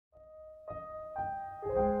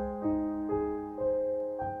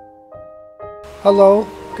Hello,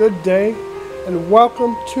 good day, and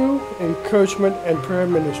welcome to Encouragement and Prayer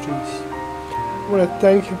Ministries. I want to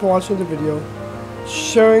thank you for watching the video,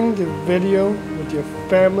 sharing the video with your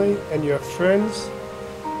family and your friends,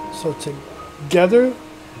 so together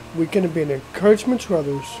we can be an encouragement to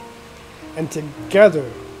others, and together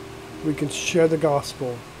we can share the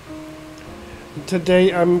gospel.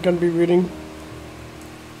 Today I'm going to be reading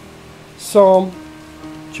Psalm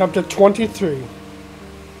chapter 23.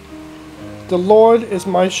 The Lord is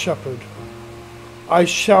my shepherd, I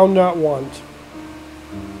shall not want.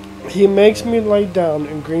 He makes me lie down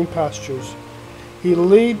in green pastures. He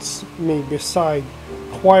leads me beside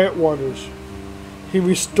quiet waters. He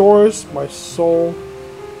restores my soul.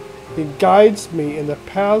 He guides me in the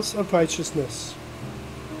paths of righteousness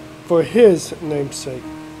for His name's sake.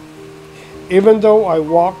 Even though I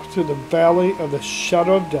walk through the valley of the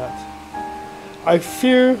shadow of death, I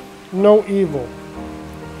fear no evil.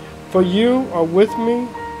 For you are with me,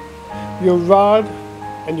 your rod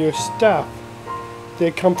and your staff,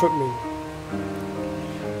 they comfort me.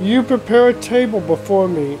 You prepare a table before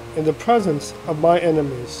me in the presence of my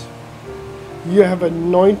enemies. You have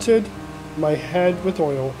anointed my head with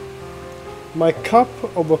oil. My cup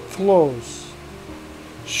overflows.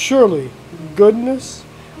 Surely goodness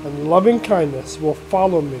and loving kindness will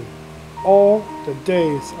follow me all the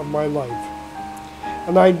days of my life,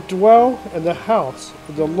 and I dwell in the house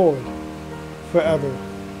of the Lord forever.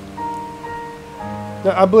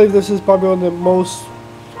 Now, I believe this is probably one of the most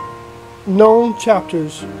known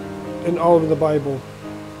chapters in all of the Bible.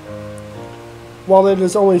 While it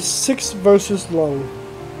is only 6 verses long,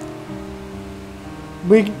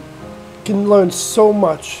 we can learn so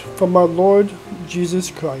much from our Lord Jesus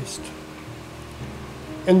Christ.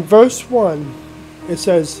 In verse 1, it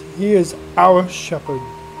says, He is our shepherd.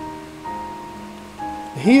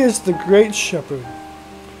 He is the great shepherd.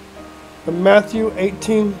 In Matthew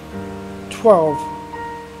 18:12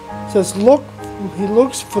 says, He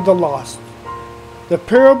looks for the lost. The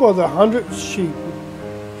parable of the 100 sheep.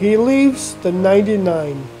 He leaves the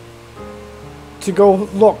 99 to go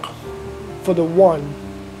look for the one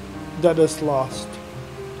that is lost.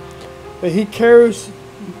 But He cares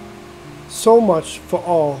so much for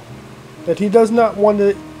all that He does not want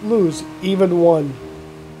to lose even one.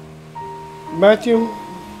 Matthew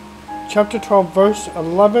chapter 12, verse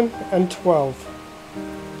 11 and 12.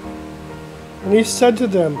 And He said to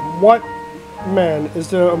them, What man is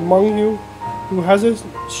there among you who has a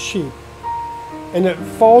sheep, and it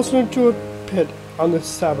falls into a pit on the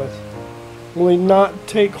Sabbath? Will he not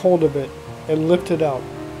take hold of it and lift it out?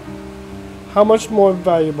 How much more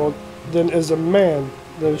valuable then is a man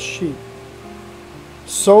than a sheep?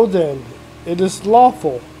 So then, it is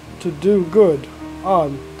lawful to do good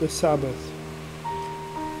on the Sabbath.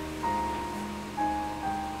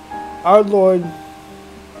 Our Lord,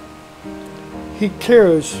 He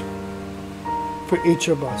cares for each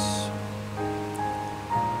of us.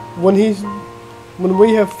 When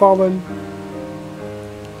we have fallen,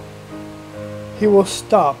 He will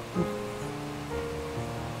stop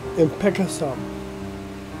and pick us up,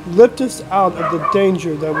 lift us out of the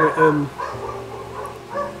danger that we're in.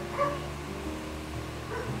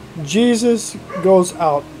 Jesus goes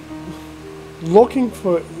out looking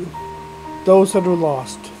for those that are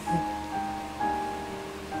lost.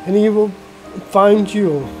 And He will find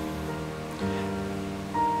you.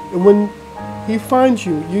 And when He finds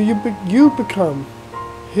you, you become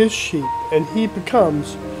His sheep, and He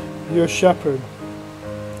becomes your shepherd.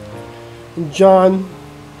 In John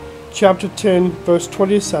chapter 10, verse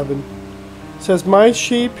 27, says, My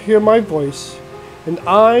sheep hear my voice, and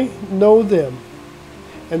I know them,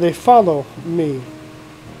 and they follow me.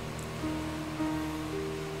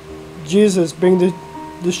 Jesus being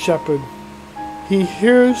the shepherd, He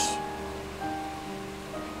hears,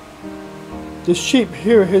 the sheep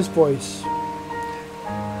hear His voice.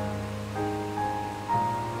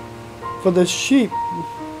 For the sheep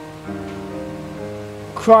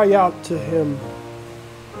cry out to Him.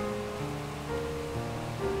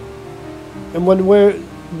 And when we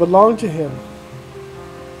belong to Him,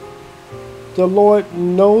 the Lord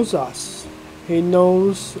knows us. He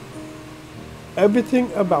knows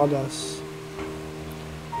everything about us.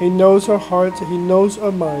 He knows our hearts. He knows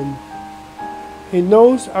our mind. He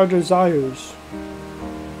knows our desires.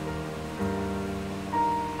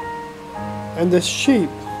 And the sheep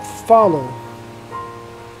follow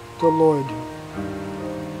the Lord.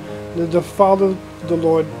 To follow the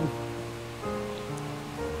Lord,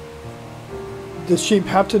 the sheep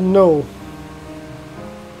have to know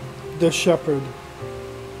the shepherd.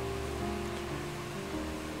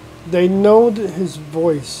 They know His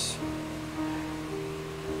voice.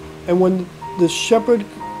 And when the shepherd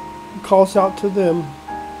calls out to them,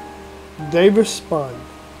 they respond.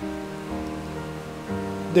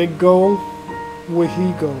 They go where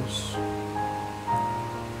he goes.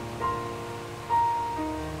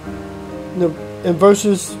 In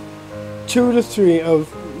verses 2 to 3 of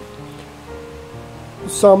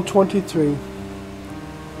Psalm 23,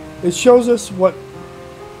 it shows us what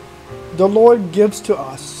the Lord gives to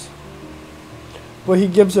us. But he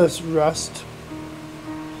gives us rest.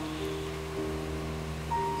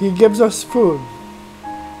 He gives us food.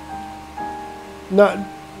 Not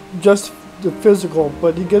just the physical,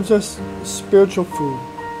 but he gives us spiritual food,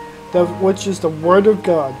 which is the Word of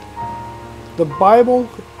God. The Bible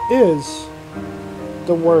is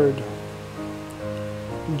the Word.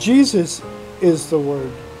 Jesus is the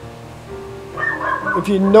Word. If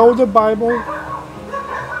you know the Bible,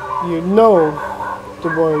 you know the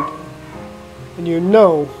Word, and you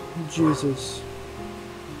know Jesus.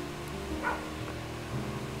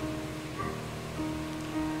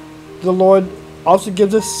 The Lord also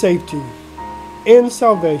gives us safety and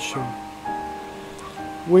salvation.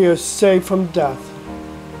 We are saved from death.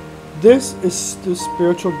 This is the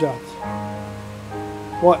spiritual death.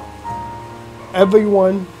 What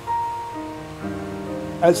everyone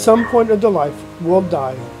at some point of their life will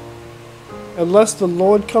die, unless the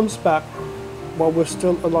Lord comes back while we're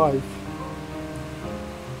still alive.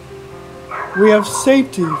 We have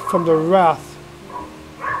safety from the wrath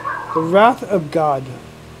of God,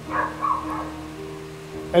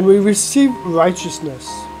 and we receive righteousness.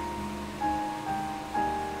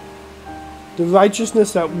 The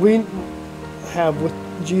righteousness that we have with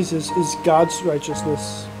Jesus is God's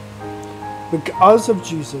righteousness. Because of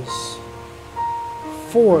Jesus.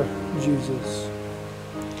 For Jesus.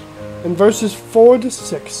 In verses 4 to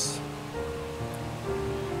 6,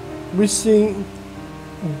 we see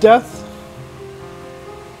death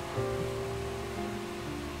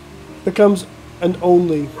becomes an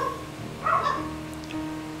only.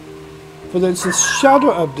 For it's the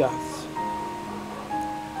shadow of death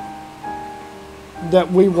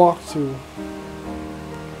that we walk through.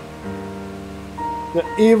 The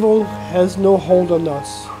evil has no hold on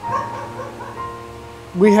us.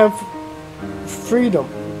 We have freedom.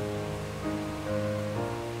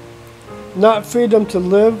 Not freedom to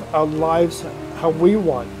live our lives how we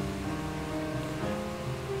want.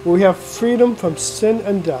 We have freedom from sin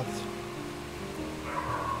and death.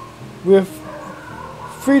 We have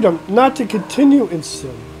freedom not to continue in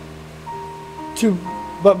sin,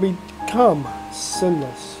 but become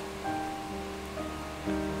sinless.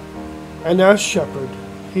 And our shepherd,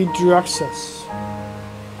 he directs us.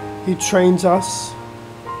 He trains us.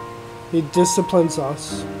 He disciplines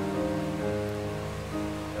us.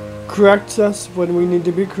 Corrects us when we need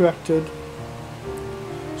to be corrected.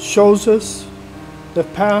 Shows us the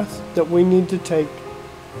path that we need to take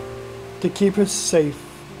to keep us safe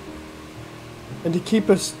and to keep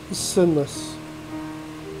us sinless.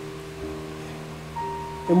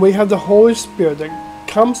 And we have the Holy Spirit that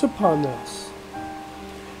comes upon us,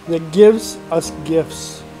 that gives us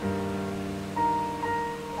gifts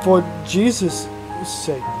for Jesus'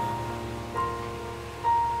 sake,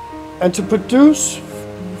 and to produce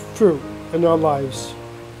fruit in our lives.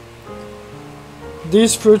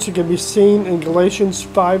 These fruits can be seen in Galatians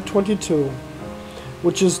 5:22,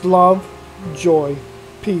 which is love, joy,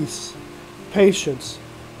 peace, patience,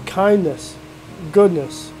 kindness,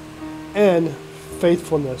 goodness, and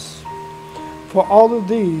faithfulness. For all of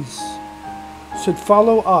these should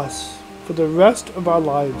follow us for the rest of our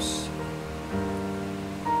lives.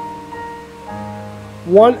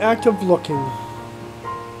 One act of looking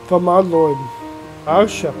from our Lord, our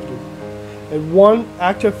shepherd, and one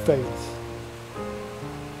act of faith,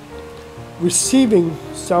 receiving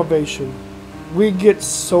salvation. We get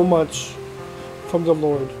so much from the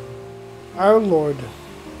Lord. Our Lord,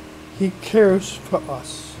 he cares for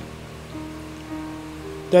us,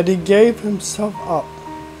 that he gave himself up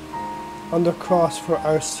on the cross for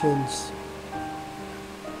our sins,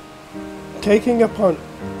 taking upon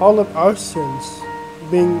all of our sins,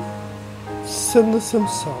 being sinless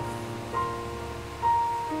himself,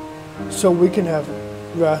 so we can have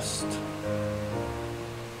rest,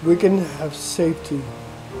 we can have safety,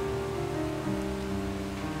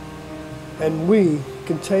 and we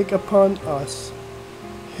can take upon us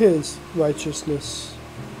his righteousness.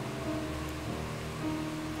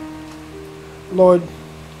 Lord,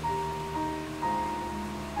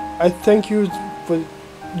 I thank you for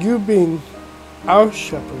you being our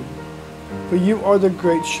shepherd, for you are the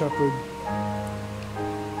great shepherd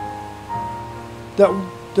that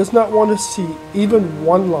does not want to see even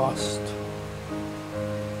one lost.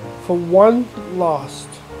 For one lost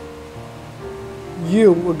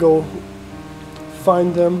you will go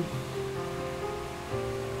find them,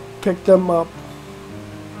 pick them up,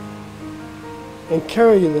 and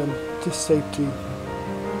carry them to safety.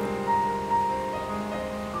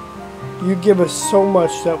 You give us so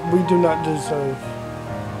much that we do not deserve.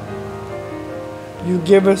 You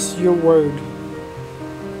give us your word,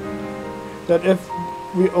 that if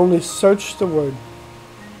we only search the word,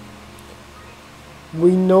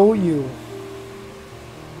 we know you,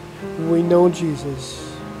 we know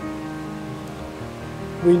Jesus,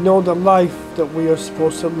 we know the life that we are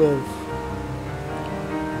supposed to live,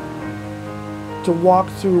 to walk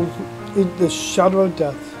through the shadow of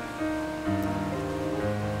death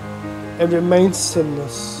and remain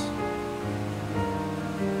sinless,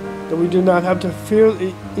 that we do not have to fear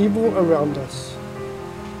the evil around us.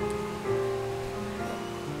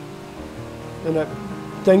 And I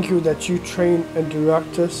thank you that you train and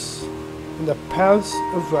direct us in the paths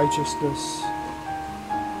of righteousness.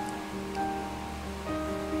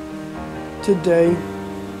 Today,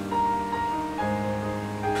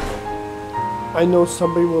 I know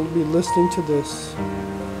somebody will be listening to this.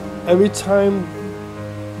 Every time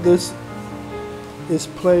this is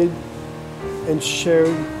played and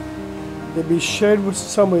shared, it'll be shared with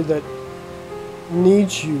somebody that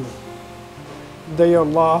needs you. They are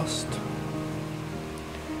lost.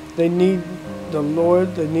 They need the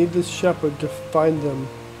Lord, they need the shepherd to find them,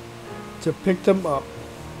 to pick them up,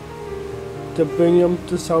 to bring them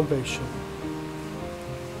to salvation.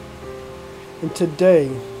 And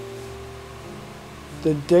today,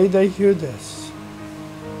 the day they hear this,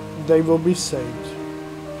 they will be saved,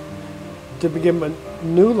 to begin a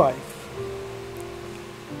new life,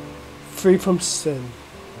 free from sin.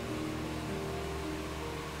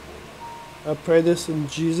 I pray this in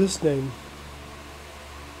Jesus' name.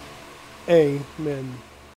 Amen.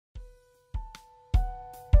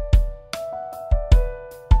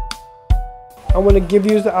 I want to give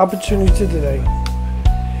you the opportunity today,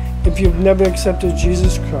 if you've never accepted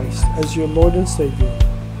Jesus Christ as your Lord and Savior,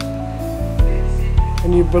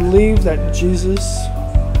 and you believe that Jesus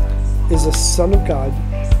is the Son of God,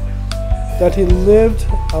 that He lived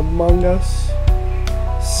among us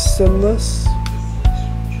sinless,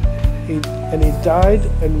 and He died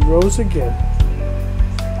and rose again.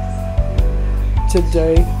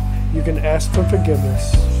 Today, you can ask for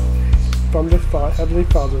forgiveness from the Heavenly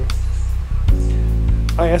Father.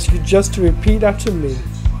 I ask you just to repeat after me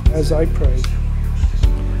as I pray.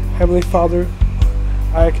 Heavenly Father,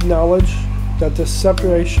 I acknowledge that the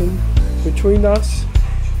separation between us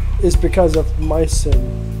is because of my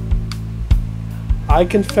sin. I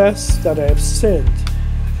confess that I have sinned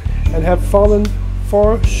and have fallen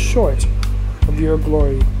far short of your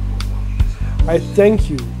glory. I thank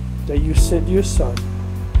you that you sent your Son,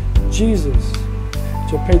 Jesus,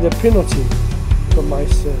 to pay the penalty for my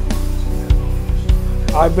sin.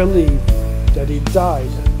 I believe that He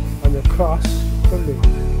died on the cross for me.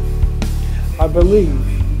 I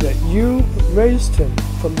believe that you raised Him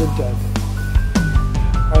from the dead.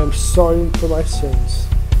 I am sorry for my sins,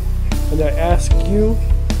 and I ask you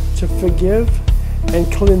to forgive and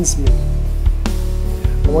cleanse me.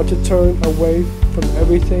 I want to turn away from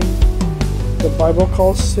everything the Bible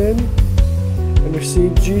calls sin and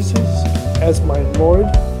receive Jesus as my Lord,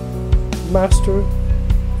 Master,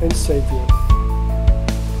 and Savior.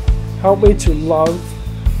 Help me to love,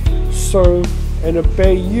 serve, and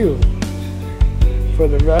obey you for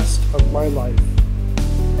the rest of my life.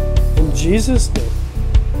 In Jesus' name,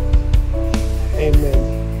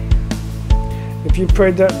 amen. If you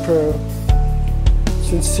prayed that prayer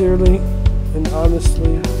sincerely and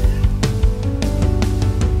honestly,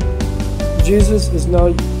 Jesus is now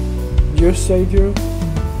your Savior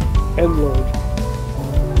and Lord.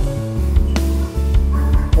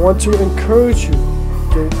 I want to encourage you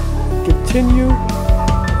to continue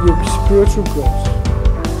your spiritual growth,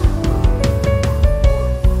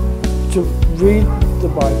 to read the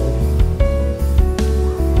Bible,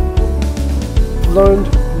 learn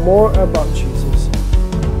more about Jesus,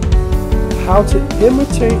 how to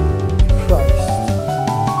imitate Christ,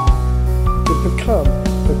 to become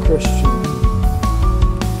a Christian,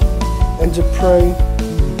 and to pray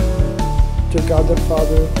to God the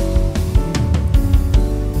Father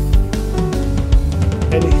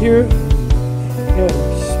and hear Him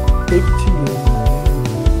speak to you,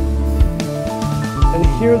 and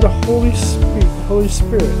hear the Holy Spirit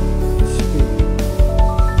speak,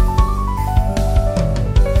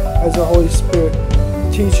 as the Holy Spirit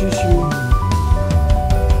teaches you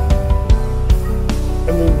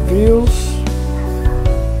and reveals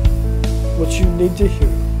what you need to hear.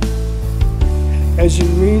 As you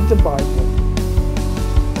read the Bible,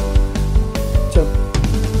 to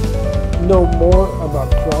know more about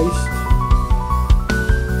Christ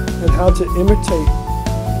and how to imitate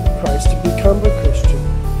Christ, to become a Christian,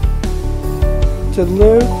 to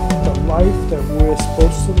live the life that we're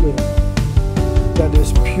supposed to live, that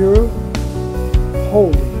is pure,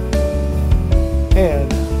 holy, and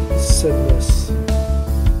sinless.